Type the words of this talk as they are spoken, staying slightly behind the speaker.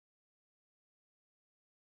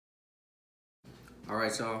All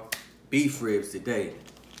right, y'all. Beef ribs today.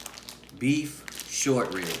 Beef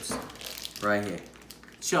short ribs. Right here.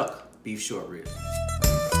 Chuck beef short ribs.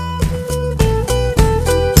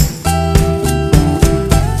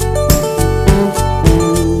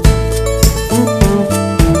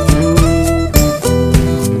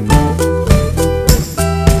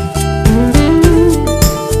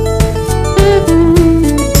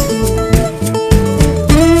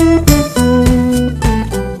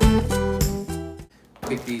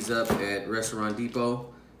 Pick these up at Restaurant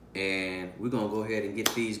Depot, and we're gonna go ahead and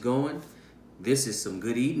get these going. This is some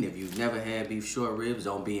good eating. If you've never had beef short ribs,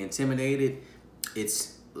 don't be intimidated.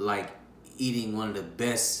 It's like eating one of the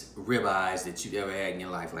best ribeyes that you've ever had in your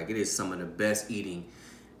life. Like, it is some of the best eating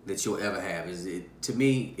that you'll ever have. To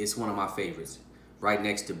me, it's one of my favorites. Right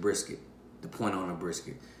next to brisket, the point on a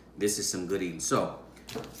brisket. This is some good eating. So,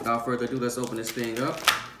 without further ado, let's open this thing up.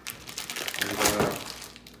 And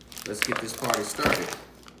let's get this party started.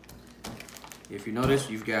 If you notice,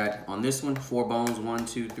 you've got, on this one, 4 bones, 1,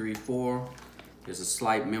 2, 3, 4. There's a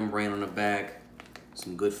slight membrane on the back,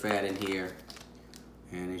 some good fat in here.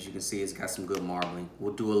 And as you can see, it's got some good marbling.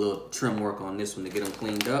 We'll do a little trim work on this one to get them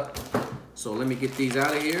cleaned up. So let me get these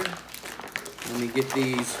out of here. Let me get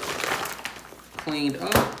these cleaned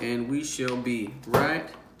up, and we shall be right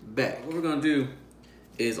back. What we're gonna do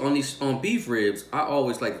is, on beef ribs, I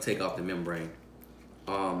always like to take off the membrane.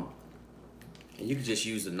 And you can just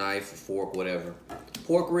use a knife, a fork, whatever.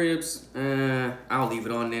 Pork ribs, I'll leave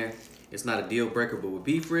it on there. It's not a deal breaker, but with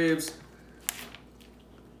beef ribs,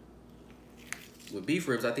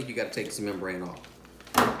 I think you gotta take some membrane off.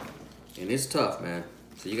 And it's tough, man.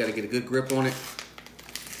 So you gotta get a good grip on it.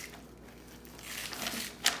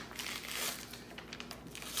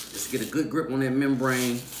 Just get a good grip on that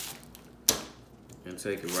membrane and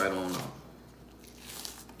take it right on off.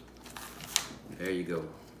 There you go.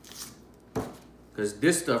 Because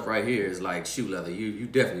this stuff right here is like shoe leather. You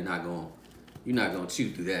definitely you're not gonna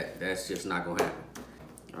chew through that. That's just not gonna happen.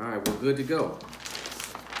 All right, we're good to go.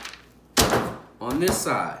 On this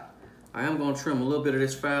side, I am gonna trim a little bit of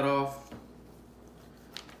this fat off.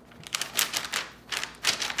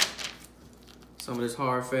 Some of this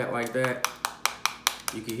hard fat like that.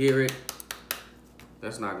 You can hear it.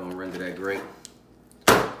 That's not gonna render that great.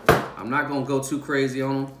 I'm not gonna go too crazy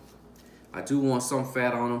on them. I do want some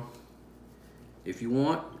fat on them. If you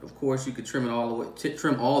want, of course, you could trim it all the way,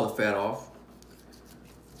 trim all the fat off,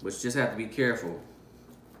 but you just have to be careful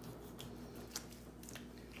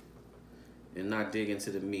and not dig into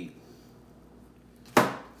the meat.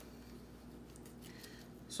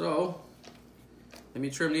 So, let me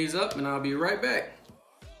trim these up and I'll be right back.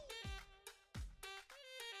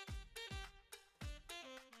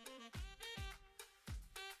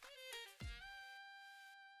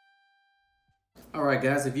 All right,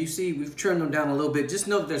 guys, if you see, we've trimmed them down a little bit. Just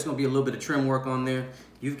know that there's gonna be a little bit of trim work on there.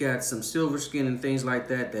 You've got some silver skin and things like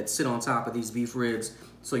that that sit on top of these beef ribs.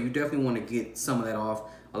 So you definitely wanna get some of that off.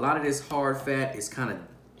 A lot of this hard fat is kind of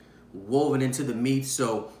woven into the meat.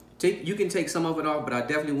 So you can take some of it off, but I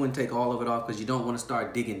definitely wouldn't take all of it off because you don't wanna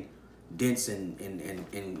start digging dents and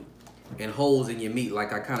holes in your meat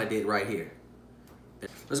like I kind of did right here.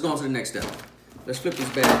 Let's go on to the next step. Let's flip these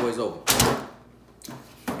bad boys over.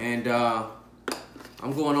 And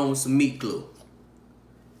I'm going on with some meat glue,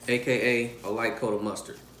 AKA a light coat of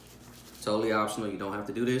mustard. Totally optional, you don't have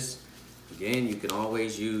to do this. Again, you can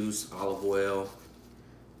always use olive oil,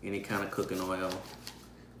 any kind of cooking oil.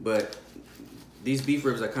 But these beef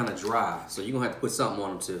ribs are kind of dry, so you're gonna have to put something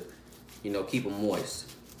on them to, keep them moist.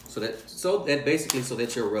 So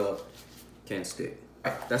that your rub can stick.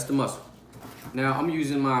 All right, that's the mustard. Now I'm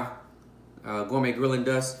using my gourmet grilling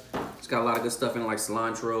dust. It's got a lot of good stuff in it, like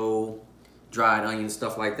cilantro, dried onions,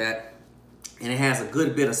 stuff like that. And it has a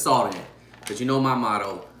good bit of salt in it. Because you know my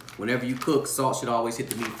motto, whenever you cook, salt should always hit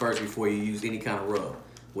the meat first before you use any kind of rub.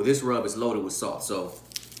 Well, this rub is loaded with salt, so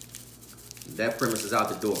that premise is out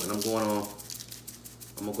the door. And I'm gonna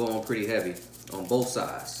go on pretty heavy on both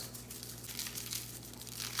sides.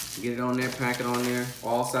 Get it on there, pack it on there,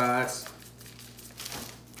 all sides.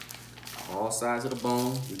 All sides of the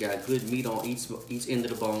bone. You got good meat on each end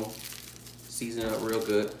of the bone. Season it up real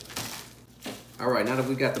good. All right, now that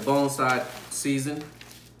we got the bone side seasoned,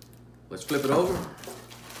 let's flip it over.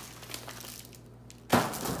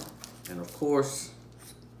 And of course,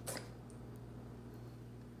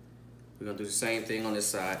 we're gonna do the same thing on this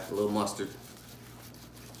side. A little mustard,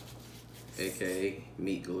 AKA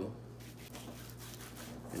meat glue.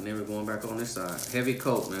 And then we're going back on this side. Heavy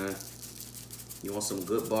coat, man. You want some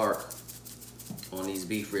good bark on these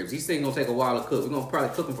beef ribs. These things gonna take a while to cook. We're gonna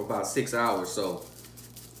probably cook them for about 6 hours, so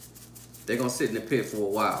they're gonna sit in the pit for a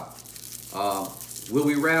while. Will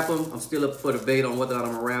we wrap them? I'm still up for debate on whether or not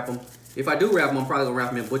I'm gonna wrap them. If I do wrap them, I'm probably gonna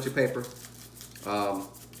wrap them in butcher paper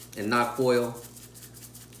and not foil.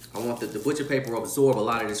 I want the butcher paper to absorb a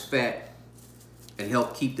lot of this fat and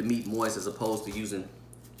help keep the meat moist, as opposed to using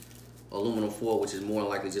aluminum foil, which is more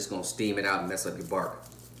likely just gonna steam it out and mess up your bark.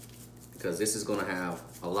 Because this is gonna have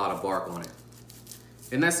a lot of bark on it.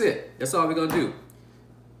 And that's it. That's all we're gonna do.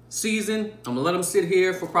 Season, I'm gonna let them sit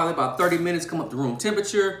here for probably about 30 minutes, come up to room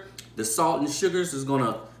temperature. The salt and sugars is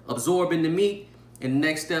gonna absorb in the meat. And the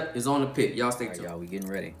next step is on the pit. Y'all stay tuned. All right, y'all, we getting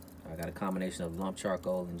ready. I got a combination of lump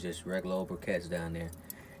charcoal and just regular old briquettes down there.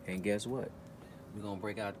 And guess what? We're gonna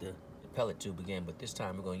break out the pellet tube again, but this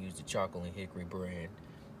time we're gonna use the charcoal and hickory brand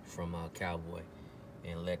from Cowboy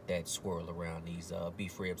and let that swirl around these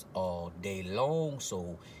beef ribs all day long.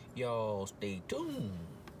 So y'all stay tuned.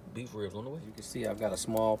 Beef ribs on the way. You can see I've got a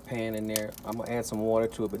small pan in there. I'm gonna add some water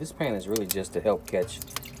to it, but this pan is really just to help catch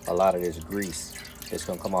a lot of this grease that's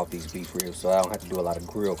gonna come off these beef ribs, so I don't have to do a lot of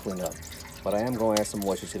grill cleanup. But I am gonna add some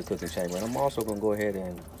moisture to the cooking chamber, and I'm also gonna go ahead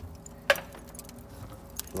and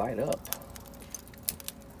light up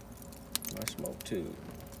my smoke tube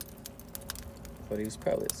for these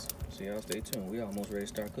pellets. So y'all stay tuned. We almost ready to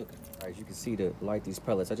start cooking. All right, you can see to light these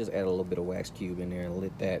pellets, I just added a little bit of wax cube in there and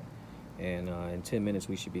lit that. And in 10 minutes,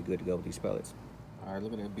 we should be good to go with these pellets. All right,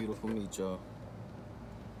 look at that beautiful meat, y'all.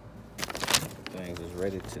 Things is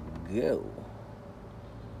ready to go.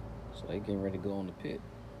 So they getting ready to go on the pit.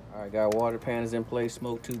 All right, got water pan is in place,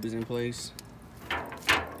 smoke tube is in place.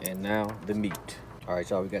 And now the meat. All right,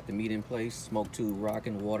 y'all, we got the meat in place, smoke tube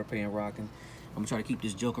rocking, water pan rocking. I'm gonna try to keep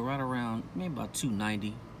this joker right around maybe about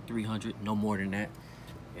 290, 300, no more than that.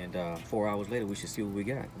 And 4 hours later, we should see what we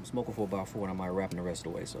got. I'm smoking for about 4, and I might wrapping the rest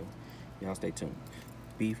of the way, so y'all stay tuned.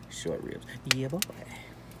 Beef short ribs. Yeah, boy.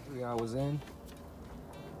 3 hours in.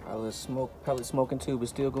 Our little pellet smoking tube is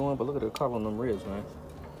still going, but look at the color on them ribs, man.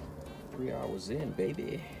 3 hours in,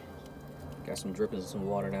 baby. Got some drippings and some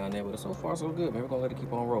water down there, but so far so good, man. We're gonna let it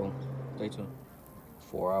keep on rolling. Stay tuned.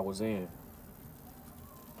 4 hours in.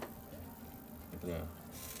 Look at that.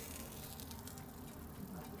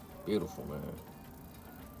 Beautiful, man.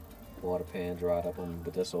 Water pan dried up on me,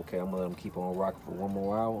 but that's okay. I'm gonna let them keep on rocking for 1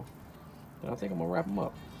 more hour. And I think I'm gonna wrap them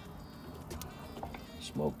up.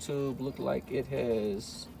 Smoke tube look like it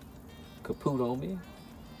has kaput on me,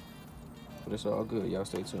 but it's all good. Y'all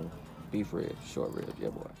stay tuned. Beef ribs, short ribs, yeah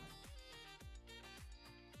boy.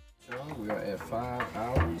 So we are at 5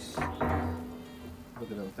 hours.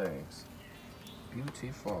 Look at them things.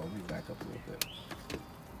 Beautiful. Let me back up a little bit.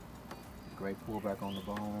 Great pull back on the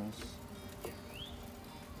bones. You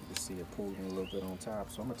can see it pulling a little bit on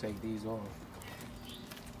top. So I'm gonna take these off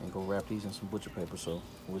and go wrap these in some butcher paper, so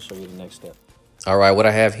we'll show you the next step. All right, what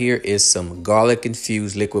I have here is some garlic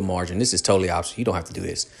infused liquid margarine. This is totally optional. You don't have to do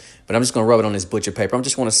this, but I'm just gonna rub it on this butcher paper. I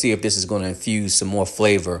just wanna see if this is gonna infuse some more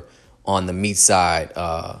flavor on the meat side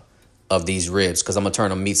of these ribs, because I'm gonna turn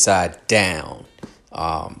the meat side down.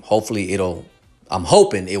 Hopefully I'm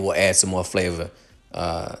hoping it will add some more flavor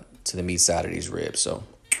to the meat side of these ribs, so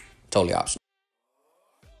totally optional.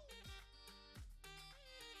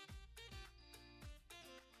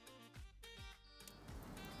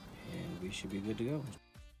 Should be good to go.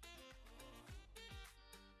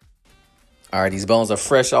 All right, these bones are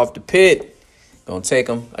fresh off the pit. Gonna take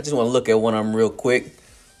them. I just want to look at one of them real quick.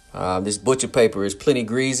 This butcher paper is plenty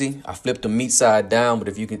greasy. I flipped the meat side down, but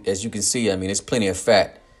as you can see, I mean, it's plenty of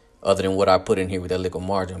fat other than what I put in here with that liquid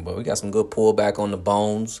margarine. But we got some good pullback on the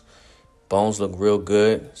bones. Bones look real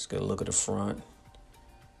good. Let's get a look at the front.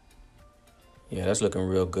 Yeah, that's looking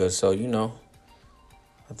real good. So, you know,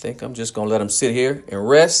 I think I'm just gonna let them sit here and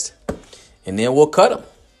rest. And then we'll cut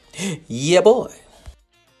them. Yeah, boy.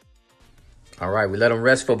 All right, we let them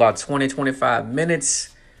rest for about 20, 25 minutes.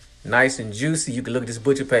 Nice and juicy. You can look at this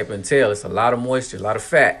butcher paper and tell it's a lot of moisture, a lot of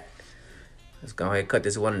fat. Let's go ahead and cut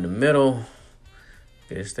this one in the middle.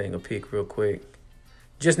 Get this thing a peek real quick.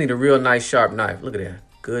 Just need a real nice sharp knife. Look at that.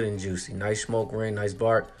 Good and juicy. Nice smoke ring, nice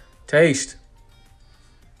bark. Taste.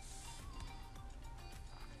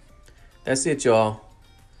 That's it, y'all.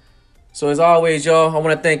 So as always, y'all, I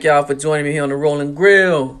want to thank y'all for joining me here on the Rolling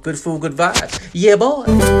Grill. Good food, good vibes. Yeah, boy.